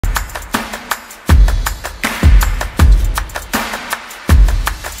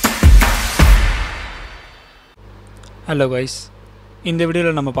Hello guys, இந்த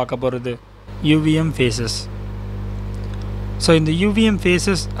வீடியோவில் நம்ம பார்க்க போகிறது UVM Phases. ஸோ இந்த UVM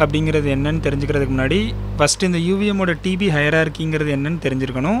Phases அப்படிங்கிறது என்னன்னு தெரிஞ்சுக்கிறதுக்கு முன்னாடி ஃபஸ்ட்டு இந்த UVMோட TB ஹையரார்க்கிங்கிறது என்னன்னு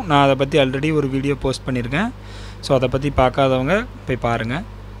தெரிஞ்சிருக்கணும். நான் அதை பற்றி ஆல்ரெடி ஒரு வீடியோ போஸ்ட் பண்ணியிருக்கேன். ஸோ அதை பற்றி பார்க்காதவங்க போய் பாருங்கள்.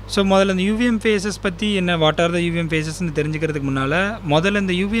 ஸோ முதல்ல இந்த UVM Phases பற்றி என்ன வாட் ஆர் த UVM Phasesன்னு தெரிஞ்சுக்கிறதுக்கு முன்னால் முதல்ல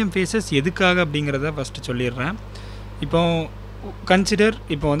இந்த UVM Phases எதுக்காக அப்படிங்கிறத ஃபஸ்ட்டு சொல்லிடுறேன். இப்போ கன்சிடர்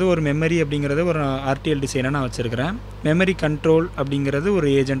இப்போ வந்து ஒரு மெமரி அப்படிங்கிறது ஒரு ஆர்டிஎல் டிசைனாக நான் வச்சுருக்கிறேன். மெமரி கண்ட்ரோல் அப்படிங்கிறது ஒரு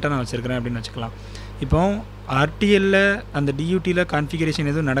ஏஜெண்ட்டாக நான் வச்சுருக்கிறேன் அப்படின்னு வச்சுக்கலாம். இப்போ ஆர்டிஎல்லில் அந்த டியூட்டியில் கான்ஃபிகரேஷன்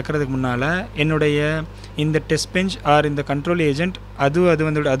எதுவும் நடக்கிறதுக்கு முன்னால் என்னுடைய இந்த டெஸ்ட் பெஞ்ச் ஆர் இந்த கண்ட்ரோல் ஏஜெண்ட் அது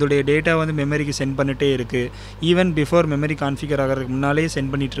வந்து அதோடைய டேட்டா வந்து மெமரிக்கு சென்ட் பண்ணிகிட்டே இருக்குது. ஈவன் பிஃபோர் மெமரி கான்ஃபிகர் ஆகிறதுக்கு முன்னாலே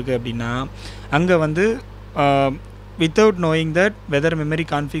சென்ட் பண்ணிகிட்ருக்கு அப்படின்னா அங்கே வந்து without knowing that weather memory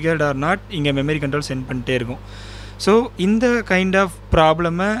கான்ஃபிகர்ட் R not இங்கே மெமரி கண்ட்ரோல் சென்ட் பண்ணிட்டே இருக்கும். ஸோ இந்த கைண்ட் ஆஃப்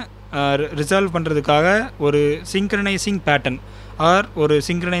ப்ராப்ளமை ரிசால்வ் பண்ணுறதுக்காக ஒரு சிங்க்ரனைசிங் பேட்டர்ன் ஆர் ஒரு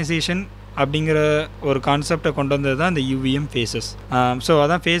சிங்க்ரனைசேஷன் அப்படிங்கிற ஒரு கான்செப்டை கொண்டு வந்தது தான் இந்த UVM Phases. ஸோ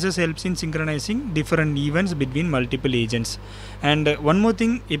அதான் Phases helps in synchronizing different events between multiple agents. And one more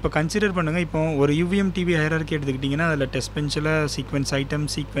thing, இப்போ கன்சிடர் பண்ணுங்கள், இப்போ ஒரு UVM TB ஹையரார்க்கி எடுத்துக்கிட்டிங்கன்னா அதில் டெஸ்ட் பெஞ்சில் சீக்வன்ஸ் ஐட்டம்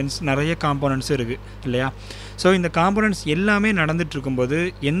சீக்வன்ஸ் நிறைய காம்போனன்ட்ஸ் இருக்குது இல்லையா? ஸோ இந்த காம்போனன்ட்ஸ் எல்லாமே நடந்துட்டு இருக்கும்போது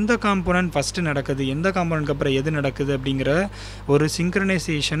எந்த காம்போனன்ட் ஃபஸ்ட்டு நடக்குது, எந்த காம்போனன்ட்க்கு அப்புறம் எது நடக்குது அப்படிங்கிற ஒரு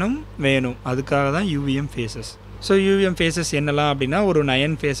சிங்க்ரனைசேஷனும் வேணும். அதுக்காக தான் UVM Phases. So UVM Phases என்னலாம் அப்படின்னா ஒரு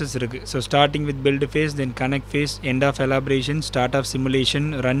 9 phases இருக்குது. So starting with build face, then connect face, end of elaboration, start of simulation,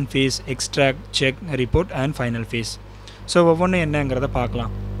 run face, extract, check, report and final face. So ஒவ்வொன்றும் என்னங்கிறத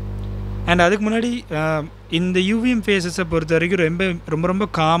பார்க்கலாம். அண்ட் அதுக்கு முன்னாடி இந்த UVM Phasesஸை பொறுத்த வரைக்கும் ரொம்ப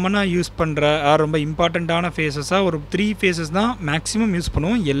காமனாக யூஸ் பண்ணுற ரொம்ப இம்பார்ட்டண்ட்டான ஃபேஸஸாக ஒரு 3 phases தான் மேக்ஸிமம் யூஸ்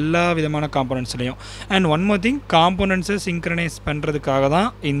பண்ணுவோம் எல்லா விதமான காம்போனன்ட்ஸ்லையும். And one more thing, காம்போனன்ட்ஸை synchronise பண்ணுறதுக்காக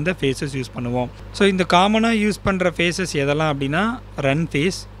தான் இந்த ஃபேஸஸ் யூஸ் பண்ணுவோம். ஸோ இந்த காமனாக யூஸ் பண்ணுற ஃபேஸஸ் எதெல்லாம் அப்படின்னா ரன்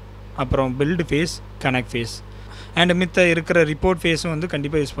ஃபேஸ், அப்புறம் build face, connect face and மித்த இருக்கிற ரிப்போர்ட் ஃபேஸும் வந்து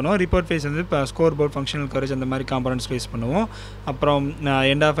கண்டிப்பாக யூஸ் பண்ணுவோம். ரிப்போர்ட் ஃபேஸ் வந்து இப்போ ஸ்கோர் போர்ட், ஃபங்க்ஷனல் கவரேஜ் அந்த மாதிரி காம்போனன்ட்ஸ் யூஸ் பண்ணுவோம். அப்புறம்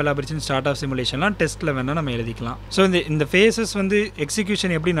end of elaboration, start of சிமுலேஷன்லாம் டெஸ்ட்டில் வேணால் நம்ம எழுதிக்கலாம். ஸோ இந்த ஃபேஸஸ் வந்து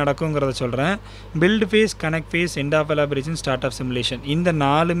எக்ஸிக்யூஷன் எப்படி நடக்குங்கிறத சொல்கிறேன். Build face, connect face, end of elaboration, start of simulation இந்த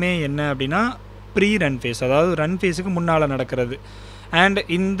 4மே என்ன அப்படின்னா ப்ரீ ரன் ஃபேஸ், அதாவது ரன் ஃபேஸுக்கு முன்னால் நடக்கிறது. அண்ட்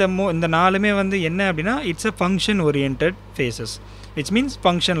இந்த 4மே வந்து என்ன அப்படின்னா it's a function orient faces, which means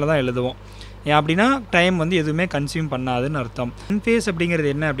ஃபங்க்ஷனில் தான் எழுதுவோம். ஏன் அப்படின்னா டைம் வந்து எதுவுமே கன்சியூம் பண்ணாதுன்னு அர்த்தம். ரன் ஃபேஸ் அப்படிங்கிறது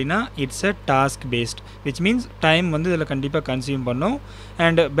என்ன அப்படின்னா it's a task paste, which means time வந்து இதில் கண்டிப்பாக கன்சியூம் பண்ணும்.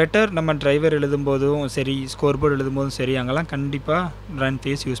 அண்ட் பெட்டர் நம்ம டிரைவர் எழுதும்போதும் சரி, ஸ்கோர் போர்டு எழுதும்போதும் சரி, அங்கெல்லாம் கண்டிப்பாக ரன்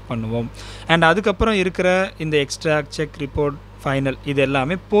ஃபேஸ் யூஸ் பண்ணுவோம். அண்ட் அதுக்கப்புறம் இருக்கிற இந்த எக்ஸ்ட்ராக்ட், செக், ரிப்போர்ட், ஃபைனல் இது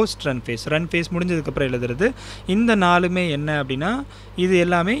எல்லாமே post run face. Run face முடிஞ்சதுக்கப்புறம் எழுதுறது. இந்த 4மே என்ன அப்படின்னா இது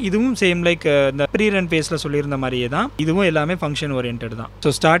எல்லாமே இதுவும் சேம் லைக் இந்த ப்ரீ ரன் ஃபேஸில் சொல்லியிருந்த மாதிரியே தான், இதுவும் எல்லாமே ஃபங்க்ஷன் ஓரியன்ட் தான்.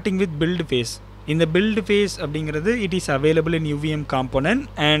 So starting with build face. இந்த பில்டு ஃபேஸ் அப்படிங்கிறது it is available in UVM component.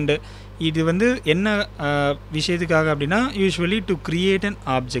 And இது வந்து என்ன விஷயத்துக்காக அப்படின்னா usually to create an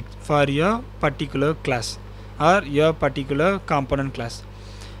object for your particular class R your particular component class.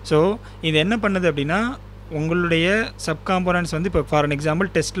 So இது என்ன பண்ணுது அப்படின்னா உங்களுடைய சப் காம்போனன்ட்ஸ் வந்து இப்போ ஃபார் எக்ஸாம்பிள்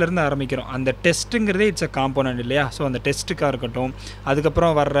டெஸ்ட்லேருந்து ஆரம்பிக்கிறோம். அந்த டெஸ்ட்டுங்கிறதே இட்ஸ் அ காம்போனன்ட் இல்லையா? ஸோ அந்த டெஸ்ட்டுக்காக இருக்கட்டும்,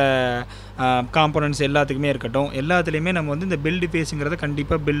 அதுக்கப்புறம் வர்ற காம்போனன்ட்ஸ் எல்லாத்துக்குமே இருக்கட்டும், எல்லாத்துலேயுமே நம்ம வந்து இந்த பில்டு ஃபேஸுங்கிறத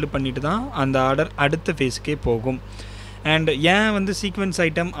கண்டிப்பாக பில்டு பண்ணிட்டு தான் அந்த ஆர்டர் அடுத்த ஃபேஸுக்கே போகும். அண்ட் ஏன் வந்து சீக்வன்ஸ்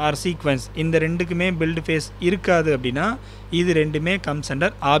ஐட்டம் ஆர் சீக்வன்ஸ் இந்த ரெண்டுக்குமே பில்டு ஃபேஸ் இருக்காது அப்படின்னா இது ரெண்டுமே comes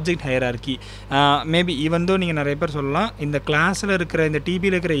under object hierarchy. Maybe even though நீங்கள் நிறைய பேர் சொல்லலாம் இந்த கிளாஸில் இருக்கிற இந்த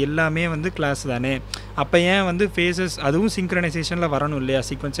டிபியில் இருக்கிற எல்லாமே வந்து கிளாஸ் தானே, அப்போ ஏன் வந்து ஃபேஸஸ் அதுவும் சிங்க்ரனைசேஷனில் வரணும் இல்லையா?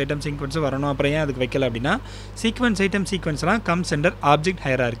 சீக்வன்ஸ் ஐட்டம் சீக்வன்ஸும் வரணும், அப்புறம் ஏன் அதுக்கு வைக்கல அப்படின்னா sequence item சீக்வன்ஸ்லாம் comes under object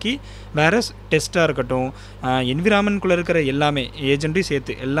hierarchy. Whereas டெஸ்ட்டாக இருக்கட்டும், என்விரான்மெண்ட்குள்ளே இருக்கிற எல்லாமே ஏஜென்ட்டையும்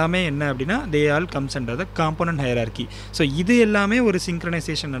சேர்த்து எல்லாமே என்ன அப்படின்னா they all comes under the component hierarchy. So இது எல்லாமே ஒரு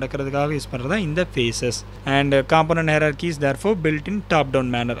சிங்க்ரனைசேஷன் நடக்கிறதுக்காக யூஸ் பண்ணுறது தான் இந்த faces. And component ஹையரார்க்கிஸ் therefore built in top down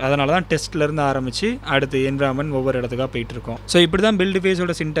manner. அதனால தான் டெஸ்ட்லேருந்து ஆரம்பித்து அடுத்து என்விரான்மெண்ட் ஒவ்வொரு இடத்துக்காக போயிட்டு இருக்கோம். ஸோ இப்படி தான் பில்டு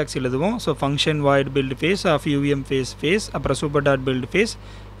ஃபேஸோட சின்டாக்ஸ் எழுதுவோம். So function void build face of UVM face, அப்புறம் super dot build face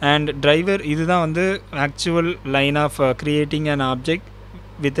and driver. இதுதான் வந்து actual line of creating an object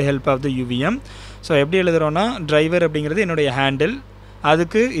with help of the UVM. So எப்படி எழுதுகிறோன்னா டிரைவர் அப்படிங்கிறது என்னுடைய ஹேண்டில்,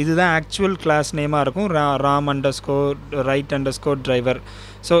 அதுக்கு இதுதான் ஆக்சுவல் கிளாஸ் நேமாக இருக்கும், Ram underscore right underscore driver.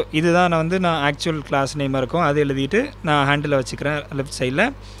 So இதுதான் நான் ஆக்சுவல் கிளாஸ் நேமாக இருக்கும், அது எழுதிட்டு நான் ஹேண்டில் வச்சுக்கிறேன் லெஃப்ட் சைடில்.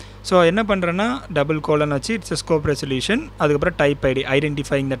 ஸோ என்ன பண்ணுறேன்னா டபுள் கோலன் வச்சு இட்ஸ் ஸ்கோப் ரெசல்யூஷன், அதுக்கப்புறம் type ID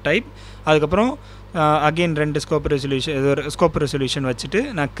identifying the type, அதுக்கப்புறம் அகெயின் 2 ஸ்கோப் ரெசல்யூஷன் வச்சுட்டு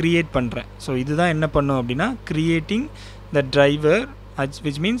நான் க்ரியேட் பண்ணுறேன். ஸோ இதுதான் என்ன பண்ணும் அப்படின்னா creating the driver,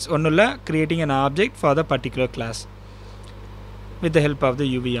 which means ஒன்றும் இல்லை creating an object for the particular class. with the help of the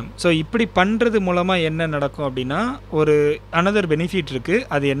UVM. So இப்படி பண்ணுறது மூலமாக என்ன நடக்கும் அப்படின்னா ஒரு another பெனிஃபிட் இருக்குது.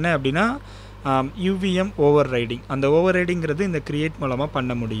 அது என்ன அப்படின்னா UVM ஓவர் ரைடிங். அந்த ஓவர் ரைடிங்கிறது இந்த கிரியேட் மூலமாக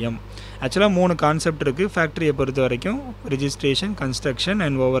பண்ண முடியும். ஆக்சுவலாக 3 கான்செப்ட் இருக்குது ஃபேக்ட்ரியை பொறுத்த வரைக்கும்: registration, construction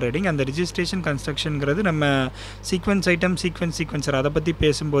and over riding. அந்த ரிஜிஸ்ட்ரேஷன் கன்ஸ்ட்ரக்ஷனுங்கிறது நம்ம சீக்வன்ஸ் ஐட்டம், சீக்வன்சர் அதை பற்றி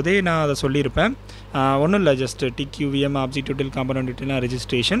பேசும்போதே நான் அதை சொல்லியிருப்பேன். ஒன்றும் இல்லை, just tick UVM object detail component டீட்டெயிலாக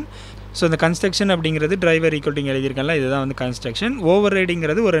ரிஜிஸ்ட்ரேஷன். ஸோ இந்த கன்ஸ்ட்ரக்ஷன் அப்படிங்கிறது டிரைவர் ஈக்குவல்ட்டிங் எழுதியிருக்கல, இதுதான் வந்து கன்ஸ்ட்ரக்ஷன். ஓவர்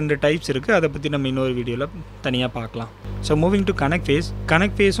ரைடிங்கிறது ஒரு 2 டைப்ஸ் இருக்குது, அதை பற்றி நம்ம இன்னொரு வீடியோவில் தனியாக பார்க்கலாம். So moving to connect face.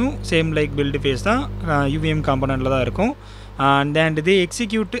 Connect ஃபேஸும் same like build face தான், UVM காம்பனண்ட்டில் தான் இருக்கும். அண்ட் இதே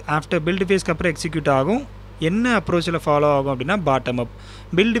எக்ஸிக்யூட் ஆஃப்டர் பில்டு ஃபேஸ்க்கு அப்புறம் எக்ஸிக்யூட் ஆகும். என்ன அப்ரோச்சில் ஃபாலோ ஆகும் அப்படின்னா பாட்டம் அப்.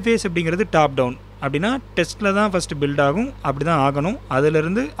 பில்டு ஃபேஸ் அப்படிங்கிறது டாப் டவுன். அப்படின்னா டெஸ்ட்டில் தான் ஃபஸ்ட்டு பில்ட் ஆகும், அப்படி தான் ஆகணும்.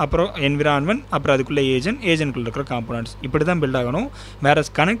 அதிலிருந்து அப்புறம் என்விரான்மெண்ட், அப்புறம் அதுக்குள்ளே ஏஜென்ட்குள்ளே இருக்கிற காம்பனண்ட்ஸ், இப்படி தான் பில்ட் ஆகணும். வேறு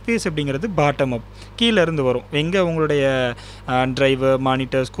கனெக்ட் ஃபேஸ் அப்படிங்கிறது பாட்டம் அப், கீழேருந்து வரும். எங்கே உங்களுடைய டிரைவர்,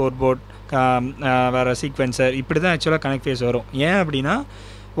 மானிட்டர், ஸ்கோர் போர்ட், வேறு சீக்வென்சர், இப்படி தான் ஆக்சுவலாக கனெக்ட் ஃபேஸ் வரும். ஏன் அப்படின்னா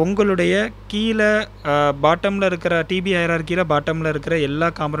உங்களுடைய கீழே பாட்டமில் இருக்கிற டிபி ஹையரார்க்கியில் பாட்டமில் இருக்கிற எல்லா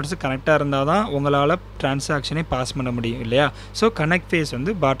காம்பனண்ட்ஸும் கனெக்டாக இருந்தால் தான் உங்களால் டிரான்சாக்ஷனே பாஸ் பண்ண முடியும் இல்லையா? ஸோ கனெக்ட் ஃபேஸ்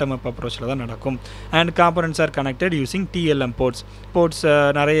வந்து பாட்டம் அப் அப்ரோச்சில் தான் நடக்கும். And components R connected using TLM ports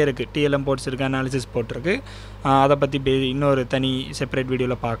நிறைய இருக்குது. TLM போர்ட்ஸ் இருக்குது, அனாலிசிஸ் போர்ட் இருக்குது. அதை பற்றி இன்னொரு தனி செப்பரேட்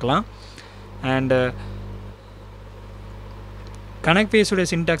வீடியோவில் பார்க்கலாம். அண்டு கனெக்ட் ஃபேஸோடைய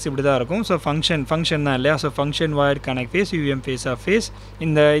சின்டாக்ஸ் இப்படி தான் இருக்கும். ஸோ ஃபங்க்ஷன் தான் இல்லையா? So function void connect face UVM face of face.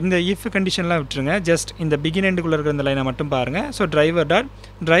 இந்த இஃப் கண்டிஷன்லாம் விட்டுருங்க, ஜஸ்ட் இந்த பிகின் எண்டுக்குள்ளே இருக்கிற இந்த லைனை மட்டும் பாருங்கள். ஸோ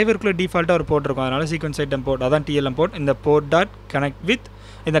டிரைவருக்குள்ளே டிஃபால்ட்டாக ஒரு போர்ட் இருக்கும், அதனால் சீக்வன்ஸ் ஐட்டம் போர்ட், அதான் TLM போர்ட். இந்த போர்ட் டாட் கனெக்ட் வித்,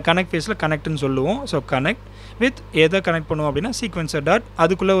 இந்த கனெக்ட் ஃபேஸில் கனெக்ட்னு சொல்லுவோம். ஸோ கனெக்ட் வித் எதை கனெக்ட் பண்ணுவோம் அப்படின்னா சீக்வன்சர் டாட்,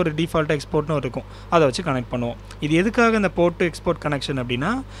 அதுக்குள்ளே ஒரு டிஃபால்ட்டாக எக்ஸ்போர்ட்னு இருக்கும், அதை வச்சு கனெக்ட் பண்ணுவோம். இது எதுக்காக இந்த போர்ட் டு எக்ஸ்போர்ட் கனெக்ஷன்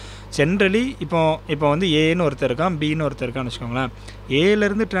அப்படின்னா, ஜென்ரலி இப்போ வந்து ஏன்னு ஒருத்தர் இருக்கான், பின்னு ஒருத்தர் இருக்கான்னு வச்சுக்கோங்களேன்.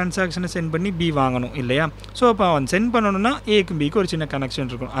 ஏலேருந்து டிரான்சாக்ஷனை சென்ட் பண்ணி பி வாங்கணும் இல்லையா? ஸோ அப்போ அவன் சென்ட் பண்ணணும்னா ஏக்கும் பிக்கு ஒரு சின்ன கனெக்ஷன்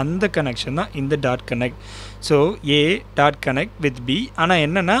இருக்கும். அந்த கனெக்ஷன் தான் இந்த dot connect. So A dot connect with B. ஆனால்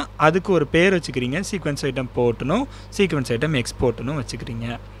என்னென்னா அதுக்கு ஒரு பேர் வச்சுக்கிறீங்க, சீக்வன்ஸ் ஐட்டம் போர்ட்டுனும் சீக்வன்ஸ் ஐட்டம் எக்ஸ்போர்ட்டுனும் வச்சுக்கிறீங்க.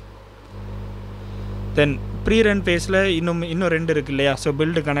 தென் ப்ரீ ரன் ஃபேஸில் இன்னும் 2 இருக்குது இல்லையா? ஸோ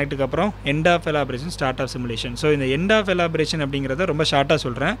பில்டு கனெக்ட்டுக்கு அப்புறம் end of elaboration, start of simulation. So இந்த எண்ட் ஆஃப் எலாபரேஷன் அப்படிங்கிறத ரொம்ப ஷார்ட்டாக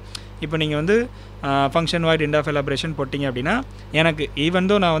சொல்கிறேன். இப்போ நீங்கள் வந்து function void end of elaboration போட்டிங்க அப்படின்னா, எனக்கு ஈவன்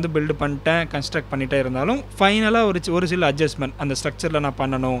தோ நான் வந்து பில்டு பண்ணிட்டேன், கன்ஸ்ட்ரக்ட் பண்ணிகிட்டே இருந்தாலும் ஃபைனலாக ஒரு சில அட்ஜஸ்ட்மெண்ட் அந்த ஸ்ட்ரக்சரில் நான்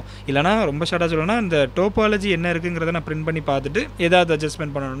பண்ணணும். இல்லைனா ரொம்ப ஷார்ட்டாக சொல்லணும்னா, இந்த டோபாலஜி என்ன இருக்குங்கிறத நான் பிரிண்ட் பண்ணி பார்த்துட்டு ஏதாவது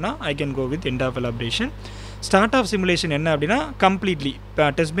அட்ஜஸ்ட்மெண்ட் பண்ணணும்னா I can go with end of elaboration. Start of simulation என்ன அப்படின்னா, கம்ப்ளீட்லி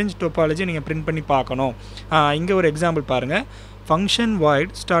டெஸ்ட் பெஞ்ச் டோபாலஜி நீங்கள் பிரிண்ட் பண்ணி பார்க்கணும். இங்கே ஒரு எக்ஸாம்பிள் பாருங்கள். Function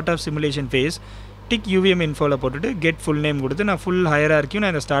void start of simulation face tick UVM இன்ஃபோவில் போட்டுட்டு கெட் ஃபுல் நேம் கொடுத்து நான் ஃபுல் ஹையரார்க்கியும்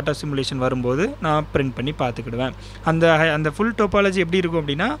நான் இந்த ஸ்டார்ட் ஆஃப் சிமுலேஷன் வரும்போது நான் பிரிண்ட் பண்ணி பார்த்துக்கிடுவேன். அந்த ஃபுல் டோபாலஜி எப்படி இருக்கும்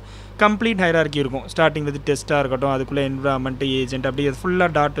அப்படின்னா, கம்ப்ளீட் ஹையரார்க்கி இருக்கும். ஸ்டார்டிங் வித் டெஸ்ட்டாக இருக்கட்டும், அதுக்குள்ளே என்விரான்மெண்ட், ஏஜென்ட், அப்படி அது ஃபுல்லாக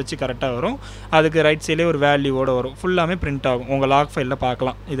டாட் வச்சு கரெக்டாக வரும். அதுக்கு ரைட் சைட்லேயே ஒரு வேல்யூவோடு வரும், ஃபுல்லாமே பிரிண்ட் ஆகும். உங்கள் லாக் ஃபைலில்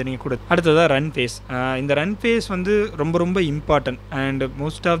பார்க்கலாம் இதை நீங்கள் கொடுத்து. அடுத்ததாக ரன் ஃபேஸ். இந்த ரன் ஃபேஸ் வந்து ரொம்ப important. And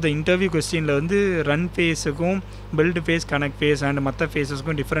most of the interview கொஸ்டினில் வந்து run ஃபேஸுக்கும் build face, connect face and மற்ற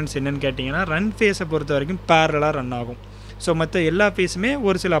ஃபேஸஸ்க்கும் டிஃப்ரென்ஸ் என்னென்னு கேட்டிங்கன்னா, ரன் ஃபேஸை பொறுத்த வரைக்கும் பேரலாக ரன் ஆகும். ஸோ மற்ற எல்லா ஃபேஸுமே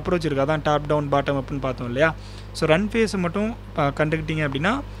ஒரு சில அப்ரோச் இருக்குது, அதான் டாப் டவுன் பாட்டம் அப்னு பார்த்தோம் இல்லையா? ஸோ ரன் ஃபேஸை மட்டும் கண்டுக்கிட்டிங்க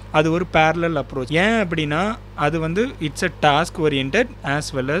அப்படின்னா அது ஒரு பேரலல் அப்ரோச். ஏன் அப்படின்னா அது வந்து it's a task oriented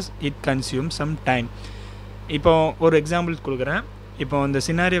as well as it consume some time. இப்போ ஒரு எக்ஸாம்பிள் கொடுக்குறேன். இப்போ இந்த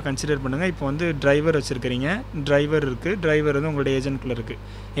சினாரியோ கன்சிடர் பண்ணுங்கள். இப்போ வந்து டிரைவர் வச்சுருக்கிறீங்க, டிரைவர் இருக்குது, டிரைவர் வந்து உங்களுடைய ஏஜென்ட்குள்ளே இருக்குது.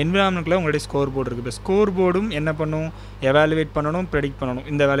 என்விரான்மெண்ட்டில் உங்களுடைய ஸ்கோர் போர்டு இருக்குது. இப்போ ஸ்கோர் போர்டும் என்ன பண்ணும், எவாலுவேட் பண்ணணும், ப்ரெடிக்ட் பண்ணணும்,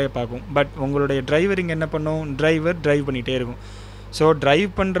 இந்த வேலையை பார்க்கும். பட் உங்களுடைய டிரைவர் இங்கே என்ன பண்ணும், டிரைவ் பண்ணிகிட்டே இருக்கும். ஸோ டிரைவ்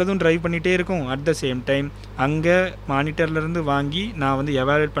பண்ணிகிட்டே இருக்கும். அட் த சேம் டைம் அங்கே மானிட்டர்லேருந்து வாங்கி நான் வந்து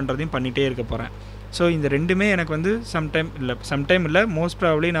எவாலுவேட் பண்ணுறதையும் பண்ணிகிட்டே இருக்க போகிறேன். ஸோ இந்த ரெண்டுமே எனக்கு வந்து சம்டைம் இல்லை மோஸ்ட்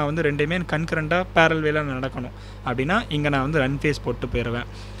ப்ராபப்லி நான் வந்து ரெண்டுமே கன்கரண்ட்டாக பேரல் வேல நடக்கணும் அப்படின்னா இங்கே நான் வந்து ரன் ஃபேஸ் போட்டு போயிடுவேன்.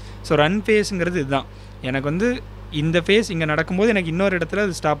 ஸோ ரன் ஃபேஸுங்கிறது இதுதான். எனக்கு வந்து இந்த ஃபேஸ் இங்கே நடக்கும்போது எனக்கு இன்னொரு இடத்துல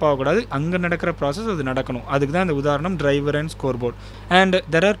அது ஸ்டாப் ஆகக்கூடாது, அங்கே நடக்கிற ப்ராசஸ் அது நடக்கணும். அதுக்கு தான் இந்த உதாரணம் driver and score board. And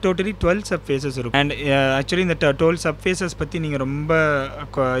there are totally 12 sub faces இருக்கும். அண்ட் ஆக்சுவலி இந்த 12 சப் ஃபேஸஸ் பற்றி நீங்கள் ரொம்ப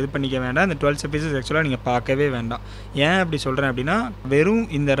இது பண்ணிக்க வேண்டாம். இந்த 12 சப் ஃபேஸஸ் ஆக்சுவலாக நீங்கள் பார்க்கவே வேண்டாம். ஏன் அப்படி சொல்கிறேன் அப்படின்னா, வெறும்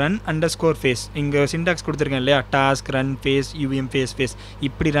இந்த ரன் அண்டர் ஸ்கோர் ஃபேஸ் இங்கே சின்டாக்ஸ் கொடுத்துருக்கேன் இல்லையா, task run face UVM face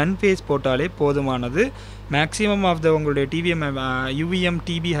இப்படி ரன் ஃபேஸ் போட்டாலே போதுமானது. மேக்ஸிமம் ஆஃப் த உங்களுடைய UVM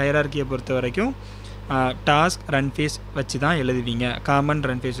TB ஹையரார்க்கியை பொறுத்த வரைக்கும் டாஸ்க் ரன் ஃபேஸ் வச்சு தான் எழுதுவீங்க, காமன்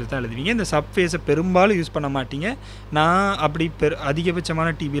ரன் ஃபேஸ் வச்சு தான் எழுதுவீங்க. இந்த சப் ஃபேஸை பெரும்பாலும் யூஸ் பண்ண மாட்டீங்க. நான் அப்படி அதிகபட்சமான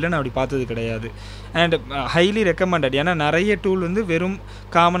டிவியில் நான் அப்படி பார்த்தது கிடையாது. And highly recommended. ஏன்னா நிறைய டூல் வந்து வெறும்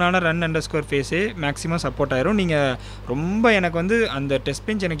காமனான ரன் அண்டர்ஸ்கோர் ஃபேஸே மேக்ஸிமம் சப்போர்ட் ஆயிரும். நீங்கள் ரொம்ப எனக்கு வந்து அந்த டெஸ்ட்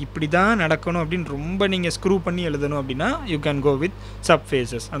பெஞ்ச் எனக்கு இப்படி தான் நடக்கணும் அப்படின்னு ரொம்ப நீங்கள் ஸ்க்ரூ பண்ணி எழுதணும் அப்படின்னா you can go with sub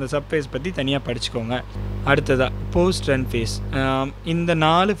faces. அந்த சப் ஃபேஸ் பற்றி தனியாக படிச்சுக்கோங்க. அடுத்ததாக போஸ்ட் ரன் ஃபேஸ். இந்த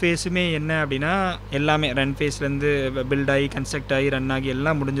 4 ஃபேஸுமே என்ன அப்படின்னா எல்லாமே ரன் ஃபேஸ்லேருந்து பில்ட் ஆகி கன்ஸ்ட்ரக்ட் ஆகி ரன் ஆகி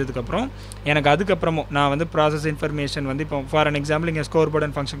எல்லாம் முடிஞ்சதுக்கப்புறம் எனக்கு அதுக்கப்புறமும் நான் வந்து ப்ராசஸ் இன்ஃபர்மேஷன் வந்து இப்போ ஃபார் அன் எக்ஸாம்பிள் இங்கே score board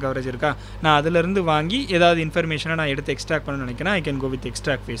and function coverage இருக்கா, நான் அதிலிருந்து வாங்கி ஏதாவது இன்ஃபர்மேஷனை நான் எடுத்து எக்ஸ்ட்ராக்ட் பண்ணணும்னு நினைக்கிறேன், I can go with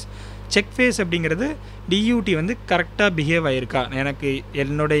extract face. Check face அப்படிங்கிறது டியூடி வந்து கரெக்டாக பிஹேவ் ஆகிருக்கா, எனக்கு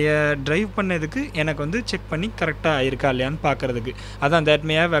என்னுடைய ட்ரைவ் பண்ணதுக்கு எனக்கு வந்து செக் பண்ணி கரெக்டாக ஆயிருக்கா இல்லையான்னு பார்க்குறதுக்கு. அதான் that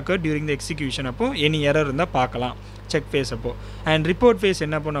may have occur during the execution. அப்போது எனி எரர் இருந்தால் பார்க்கலாம் செக் ஃபேஸ் அப்போது. அண்ட் ரிப்போர்ட் ஃபேஸ்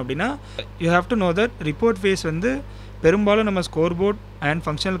என்ன பண்ணும் அப்படின்னா you have to know that report face வந்து பெரும்பாலும் நம்ம score board and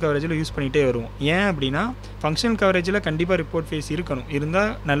functional கவரேஜில் use பண்ணிகிட்டே வருவோம். ஏன் அப்படின்னா ஃபங்க்ஷனல் கவரேஜில் கண்டிப்பாக ரிப்போர்ட் ஃபேஸ் இருக்கணும்,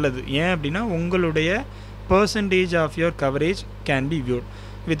 இருந்தால் நல்லது. ஏன் அப்படின்னா உங்களுடைய percentage of your coverage can be viewed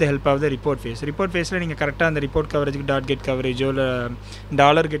with help of the report face. Report ஃபேஸில் நீங்கள் கரெக்டாக அந்த ரிப்போர்ட் கவரேஜுக்கு டாட் கெட் கவரேஜோ இல்லை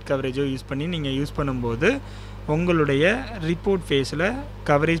டாலர் கெட் கவரேஜோ யூஸ் பண்ணி நீங்கள் யூஸ் பண்ணும்போது உங்களுடைய ரிப்போர்ட் ஃபேஸில்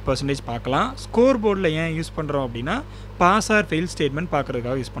கவரேஜ் பர்சன்டேஜ் பார்க்கலாம். ஸ்கோர் போர்டில் ஏன் யூஸ் பண்ணுறோம் அப்படின்னா பாஸ் ஆர் ஃபெயில் ஸ்டேட்மெண்ட்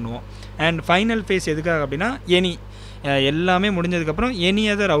பார்க்குறதுக்காக யூஸ் பண்ணுவோம். அண்ட் ஃபைனல் ஃபேஸ் எதுக்காக அப்படின்னா எல்லாமே முடிஞ்சதுக்கப்புறம் எனி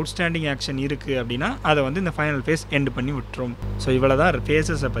அதர் அவுட்ஸ்டாண்டிங் ஆக்ஷன் இருக்குது அப்படின்னா அதை வந்து இந்த ஃபைனல் ஃபேஸ் எண்ட் பண்ணி விட்டுரும். ஸோ இவ்வளோ தான்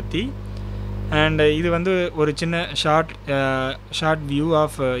ஃபேஸஸை பற்றி. அண்ட் இது வந்து ஒரு சின்ன ஷார்ட் வியூ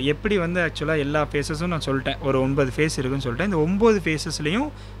ஆஃப் எப்படி வந்து ஆக்சுவலாக எல்லா ஃபேஸஸும் நான் சொல்லிட்டேன். ஒரு 9 ஃபேஸ் இருக்குன்னு சொல்லிட்டேன். இந்த 9 ஃபேஸஸ்லேயும்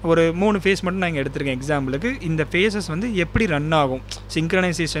ஒரு 3 ஃபேஸ் மட்டும் நான் இங்கே எடுத்திருக்கேன் எக்ஸாம்பிளுக்கு. இந்த ஃபேஸஸ் வந்து எப்படி ரன் ஆகும்,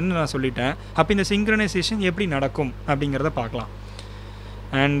 சிங்க்ரனைசேஷன் நான் சொல்லிட்டேன். அப்போ இந்த சிங்க்ரனைசேஷன் எப்படி நடக்கும் அப்படிங்கிறத பார்க்கலாம்.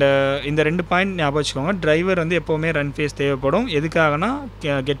 அண்ட் இந்த 2 பாயிண்ட் ஞாபகம் வச்சுக்கோங்க. டிரைவர் வந்து எப்போவுமே ரன் ஃபேஸ் தேவைப்படும். எதுக்காகனா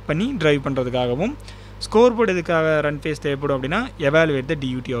கெட் பண்ணி ட்ரைவ் பண்ணுறதுக்காகவும். ஸ்கோர் போர்டு எதுக்காக ரன் ஃபேஸ் தேவைப்படும் அப்படின்னா evaluate the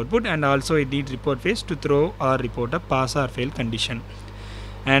duty output and also it NEET report face to throw her report a pass R fail condition.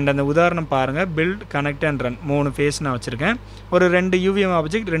 And அந்த உதாரணம் பாருங்கள். Build connect and run 3 face நான் வச்சுருக்கேன். ஒரு 2 UVM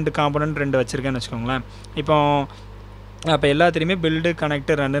ஆப்ஜெக்ட் 2 காம்பனண்ட் 2 வச்சுருக்கேன்னு வச்சுக்கோங்களேன். அப்போ எல்லாத்துலேயுமே பில்டு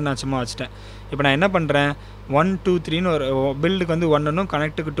கனெக்ட் ரன்னு நான் சும்மா வச்சுட்டேன். இப்போ நான் என்ன பண்ணுறேன் 1 2 3ன்னு ஒரு பில்டுக்கு வந்து 1னும்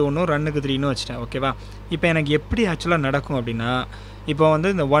கனெக்ட்டுக்கு 2னும் ரன்னுக்கு 3ன்னு வச்சுட்டேன். ஓகேவா? இப்போ எனக்கு எப்படி ஆக்சுவலாக நடக்கும் அப்படின்னா இப்போ வந்து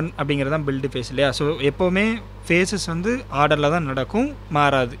இந்த 1 அப்படிங்கிறது தான் பில்டு ஃபேஸ் இல்லையா? ஸோ எப்போவுமே ஃபேஸஸ் வந்து ஆர்டரில் தான் நடக்கும்,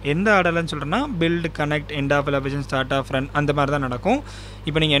 மாறாது. எந்த ஆர்டர்லன்னு சொல்கிறேன்னா build connect end of elaboration start of run அந்த மாதிரி தான் நடக்கும்.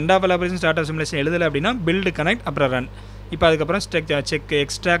 இப்போ நீங்கள் end of elaboration start of simulation எழுதலை அப்படின்னா பில்டு கனெக்ட் அப்புறம் ரன். இப்போ அதுக்கப்புறம் check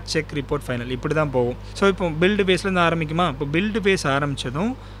extract check report final இப்படி தான் போகும். ஸோ இப்போ பில்டு ஃபேஸ்லேருந்து ஆரம்பிக்குமா? இப்போ build face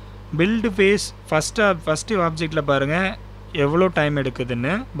ஆரம்பித்ததும் build face first ஆப்ஜெக்டில் பாருங்கள் எவ்வளோ டைம்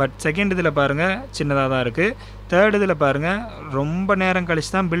எடுக்குதுன்னு. பட் செகண்ட் இதில் பாருங்கள் சின்னதாக தான் இருக்குது. தேர்ட் இதில் பாருங்கள் ரொம்ப நேரம்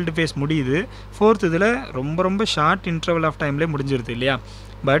கழிச்சு தான் பில்டு ஃபேஸ் முடியுது. ஃபோர்த் இதில் ரொம்ப ஷார்ட் இன்டர்வல் ஆஃப் டைம்லேயே முடிஞ்சிருது இல்லையா?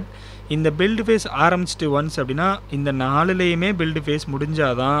 பட் இந்த பில்டு ஃபேஸ் ஆரம்பிச்சிட்டு ஒன்ஸ் அப்படின்னா இந்த 4லேயுமே பில்டு ஃபேஸ்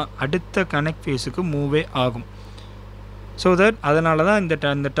முடிஞ்சால் தான் அடுத்த கனெக்ட் ஃபேஸுக்கு மூவே ஆகும். ஸோ தட் அதனால தான்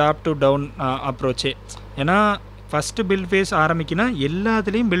இந்த டாப் டு டவுன் அப்ரோச்சே. ஏன்னா ஃபஸ்ட்டு பில்ட் ஃபேஸ் ஆரம்பிக்கினா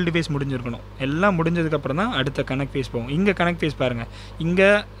எல்லாத்துலேயும் பில்டு ஃபேஸ் முடிஞ்சிருக்கணும். எல்லாம் முடிஞ்சதுக்கப்புறம் தான் அடுத்த கனெக்ட் ஃபேஸ் போகும். இங்கே கனெக்ட் ஃபேஸ் பாருங்கள், இங்கே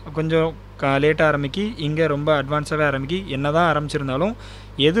கொஞ்சம் லேட்டாக ஆரம்பிக்கி, இங்கே ரொம்ப அட்வான்ஸாகவே ஆரம்பிக்கி. என்ன தான் ஆரம்பிச்சிருந்தாலும்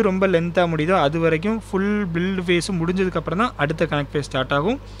எது ரொம்ப லென்த்தாக முடியுதோ அது வரைக்கும் ஃபுல் பில்டு ஃபேஸும் முடிஞ்சதுக்கப்புறம் தான் அடுத்த கனெக்ட் ஃபேஸ் ஸ்டார்ட்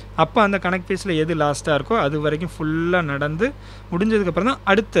ஆகும். அப்போ அந்த கனெக்ட் ஃபேஸில் எது லாஸ்ட்டாக இருக்கோ அது வரைக்கும் ஃபுல்லாக நடந்து முடிஞ்சதுக்கப்புறம் தான்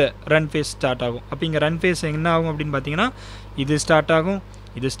அடுத்த ரன் ஃபேஸ் ஸ்டார்ட் ஆகும். அப்போ இங்கே ரன் ஃபேஸ் என்ன ஆகும் அப்படின்னு பார்த்தீங்கன்னா இது ஸ்டார்ட் ஆகும்,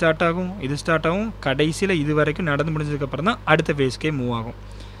 இது ஸ்டார்ட் ஆகும், கடைசியில் இது வரைக்கும் நடந்து முடிஞ்சதுக்கப்புறம் தான் அடுத்த ஃபேஸ்க்கே மூவ் ஆகும்.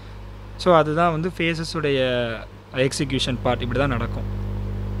 ஸோ அதுதான் வந்து ஃபேஸஸுடைய எக்ஸிக்யூஷன் பார்ட் இப்படி தான் நடக்கும்.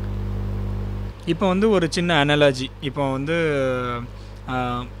 இப்போ வந்து ஒரு சின்ன அனாலஜி. இப்போ வந்து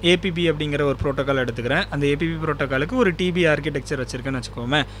ஏபிபி அப்படிங்கிற ஒரு ப்ரோட்டோக்கால் எடுத்துக்கிறேன். அந்த ஏபிபி ப்ரோட்டோக்காலுக்கு ஒரு டிபி ஆர்கிடெக்சர் வச்சுருக்கேன்னு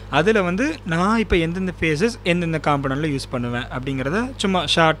வச்சுக்கோமே. அதில் வந்து நான் இப்போ எந்தெந்த ஃபேஸஸ் எந்தெந்த காம்பனண்ட்டில் யூஸ் பண்ணுவேன் அப்படிங்கிறத சும்மா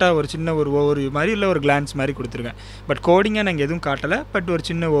ஷார்ட்டாக ஒரு சின்ன ஒரு ஓவர்வியூ மாதிரி இல்லை ஒரு கிளான்ஸ் மாதிரி கொடுத்துருக்கேன். பட் கோடிங்காக நாங்கள் எதுவும் காட்டலை. பட் ஒரு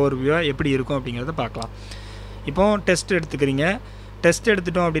சின்ன ஓவர்வியூவாக எப்படி இருக்கும் அப்படிங்கிறத பார்க்கலாம். இப்போது டெஸ்ட் எடுத்துக்கிறீங்க. டெஸ்ட்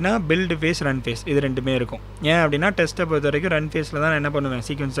எடுத்துட்டோம் அப்படின்னா பில்டு ஃபேஸ் ரன் ஃபேஸ் இது ரெண்டுமே இருக்கும். ஏன் அப்படின்னா டெஸ்ட்டை பொறுத்த வரைக்கும் ரன் ஃபேஸில் தான் நான் என்ன பண்ணுவேன்,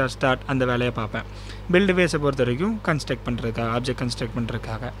 சீக்வன்ஸ் ஆர் ஸ்டார்ட் அந்த வேலையை பார்ப்பேன். பில்டு ஃபேஸை பொறுத்த வரைக்கும் கன்ஸ்ட்ரக்ட் பண்ணுறதுக்காக, ஆப்ஜெக்ட் கன்ஸ்ட்ரக்ட்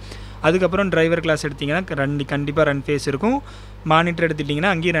பண்ணுறதுக்காக. அதுக்கப்புறம் டிரைவர் கிளாஸ் எடுத்திங்கன்னா கண்டிப்பாக ரன் ஃபேஸ் இருக்கும். மானிட்டர்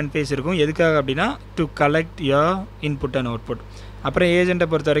எடுத்துட்டிங்கன்னா அங்கேயும் ரன் ஃபேஸ் இருக்கும். எதுக்காக அப்படின்னா to collect your input and output. அப்புறம் ஏஜெண்ட்டை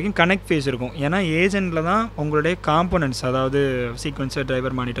பொறுத்த வரைக்கும் கனெக்ட் ஃபேஸ் இருக்கும். ஏன்னா ஏஜெண்ட்டில் தான் உங்களுடைய காம்போனன்ட்ஸ், அதாவது சீக்வன்சர்,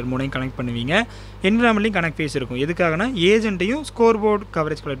 டிரைவர், மானிட்டர் மூணையும் கனெக்ட் பண்ணுவீங்க. என்விரான்மெண்ட்லையும் கனெக்ட் ஃபேஸ் இருக்கும். எதுக்காகனா ஏஜெண்ட்டையும் ஸ்கோர் போர்டு,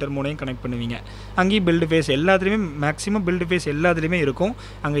 கவரேஜ் கலெக்டர் மூணையும் கனெக்ட் பண்ணுவீங்க. அங்கேயும் பில்டு ஃபேஸ் எல்லாத்துலேயுமே மேக்ஸிமம் பில்டு ஃபேஸ் எல்லாத்துலேயுமே இருக்கும்,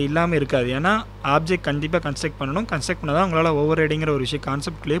 அங்கே இல்லாமல் இருக்காது. ஏன்னா ஆப்ஜெக்ட் கண்டிப்பாக கன்ஸ்ட்ரக்ட் பண்ணணும். கன்ஸ்ட்ரக்ட் பண்ணால் தான் உங்களால் ஓவர் ரைடிங்கிற ஒரு விஷயம்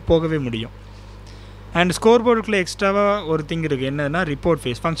கான்செப்ட்லேயே போகவே முடியும். அண்ட் ஸ்கோர் போர்டுக்குள்ளே எக்ஸ்ட்ராவாக ஒரு திங் இருக்குது, என்னன்னா report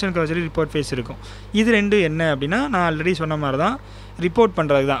face. Function coverage report face இருக்கும். இது ரெண்டும் என்ன அப்படின்னா, நான் ஆல்ரெடி சொன்ன மாதிரி தான், ரிப்போர்ட்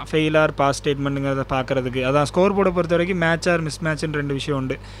பண்ணுறது தான். ஃபெயிலார் பாஸ் ஸ்டேட்மெண்ட்டுங்கிறத பார்க்குறதுக்கு. அதான் ஸ்கோர் போர்டை பொறுத்த வரைக்கும் மேட்ச் ஆர் மிஸ் மேட்ச்னு 2 விஷயம்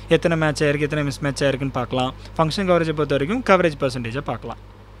உண்டு. எத்தனை மேட்ச் ஆயிருக்கு, எத்தனை மிஸ் மேட்ச் ஆயிருக்குன்னு பார்க்கலாம். ஃபங்க்ஷன் கவரேஜை பொறுத்த வரைக்கும் கவரேஜ் பர்சன்டேஜை பார்க்கலாம்.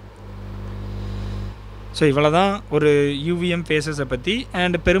 ஸோ இவ்வளோ தான் ஒரு யூவிஎம் ஃபேஸஸை பற்றி.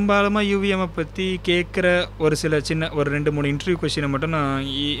 அண்ட் பெரும்பாலுமாக யூவிஎம்மை பற்றி கேட்குற ஒரு சில சின்ன ஒரு 2-3 இன்டர்வியூ கொஸ்டினை மட்டும் நான்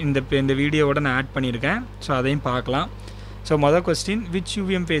இந்த வீடியோவோட நான் ஆட் பண்ணியிருக்கேன். ஸோ அதையும் பார்க்கலாம். ஸோ மொதல் question, which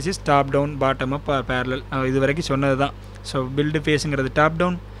யூவிஎம் face is top down, bottom up, parallel? இது வரைக்கும் சொன்னது தான். ஸோ பில்டு ஃபேஸுங்கிறது டாப்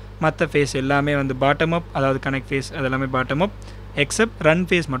டவுன், மற்ற ஃபேஸ் எல்லாமே வந்து பாட்டம் அப், அதாவது கனெக்ட் ஃபேஸ் அது எல்லாமே bottom up, accept run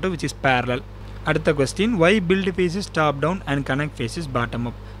face மட்டும் விச் இஸ் பேரலல். அடுத்த question, why build face is top down and connect face is bottom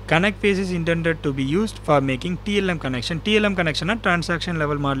up? Connect phase is intended to be used for making TLM connection. TLM connection is transaction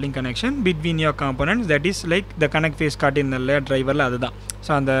level modeling connection between your components. That is like the connect phase காட்டியிருந்தல டிரைவரில் அதுதான்.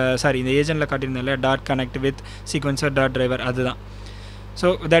 So அந்த இந்த ஏஜென்ட்டில் காட்டியிருந்தல dot connect with sequencer dot driver அதுதான். So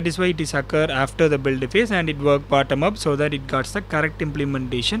that is why it is occur after the build phase and it work bottom up so that it got the correct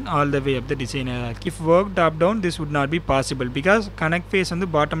implementation all the way up the design hierarchy. If work top down, this would not be possible because connect phase வந்து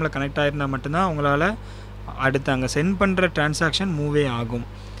பாட்டமில் connect ஆகிருந்தா மட்டும்தான் உங்களால் அடுத்து அங்கே send பண்ணுற transaction மூவே ஆகும்.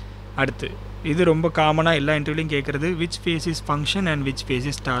 அடுத்து இது ரொம்ப காமனாக எல்லா இன்டர்வியூலையும் கேட்குறது, which face is function and which face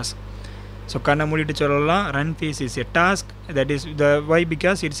is task. So கண்ணை மூடிட்டு சொல்லலாம், run face is a task, that is the why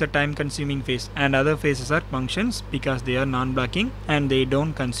because it's a time consuming face and other faces R functions because they are நான் blocking and they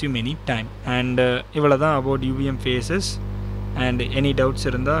don't consume any time. And இவ்வளோ தான் about யூவிஎம் faces. And any doubts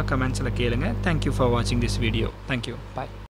இருந்தால் கமெண்ட்ஸில் கேளுங்க. Thank you for வாட்சிங் this video. Thank you, bye.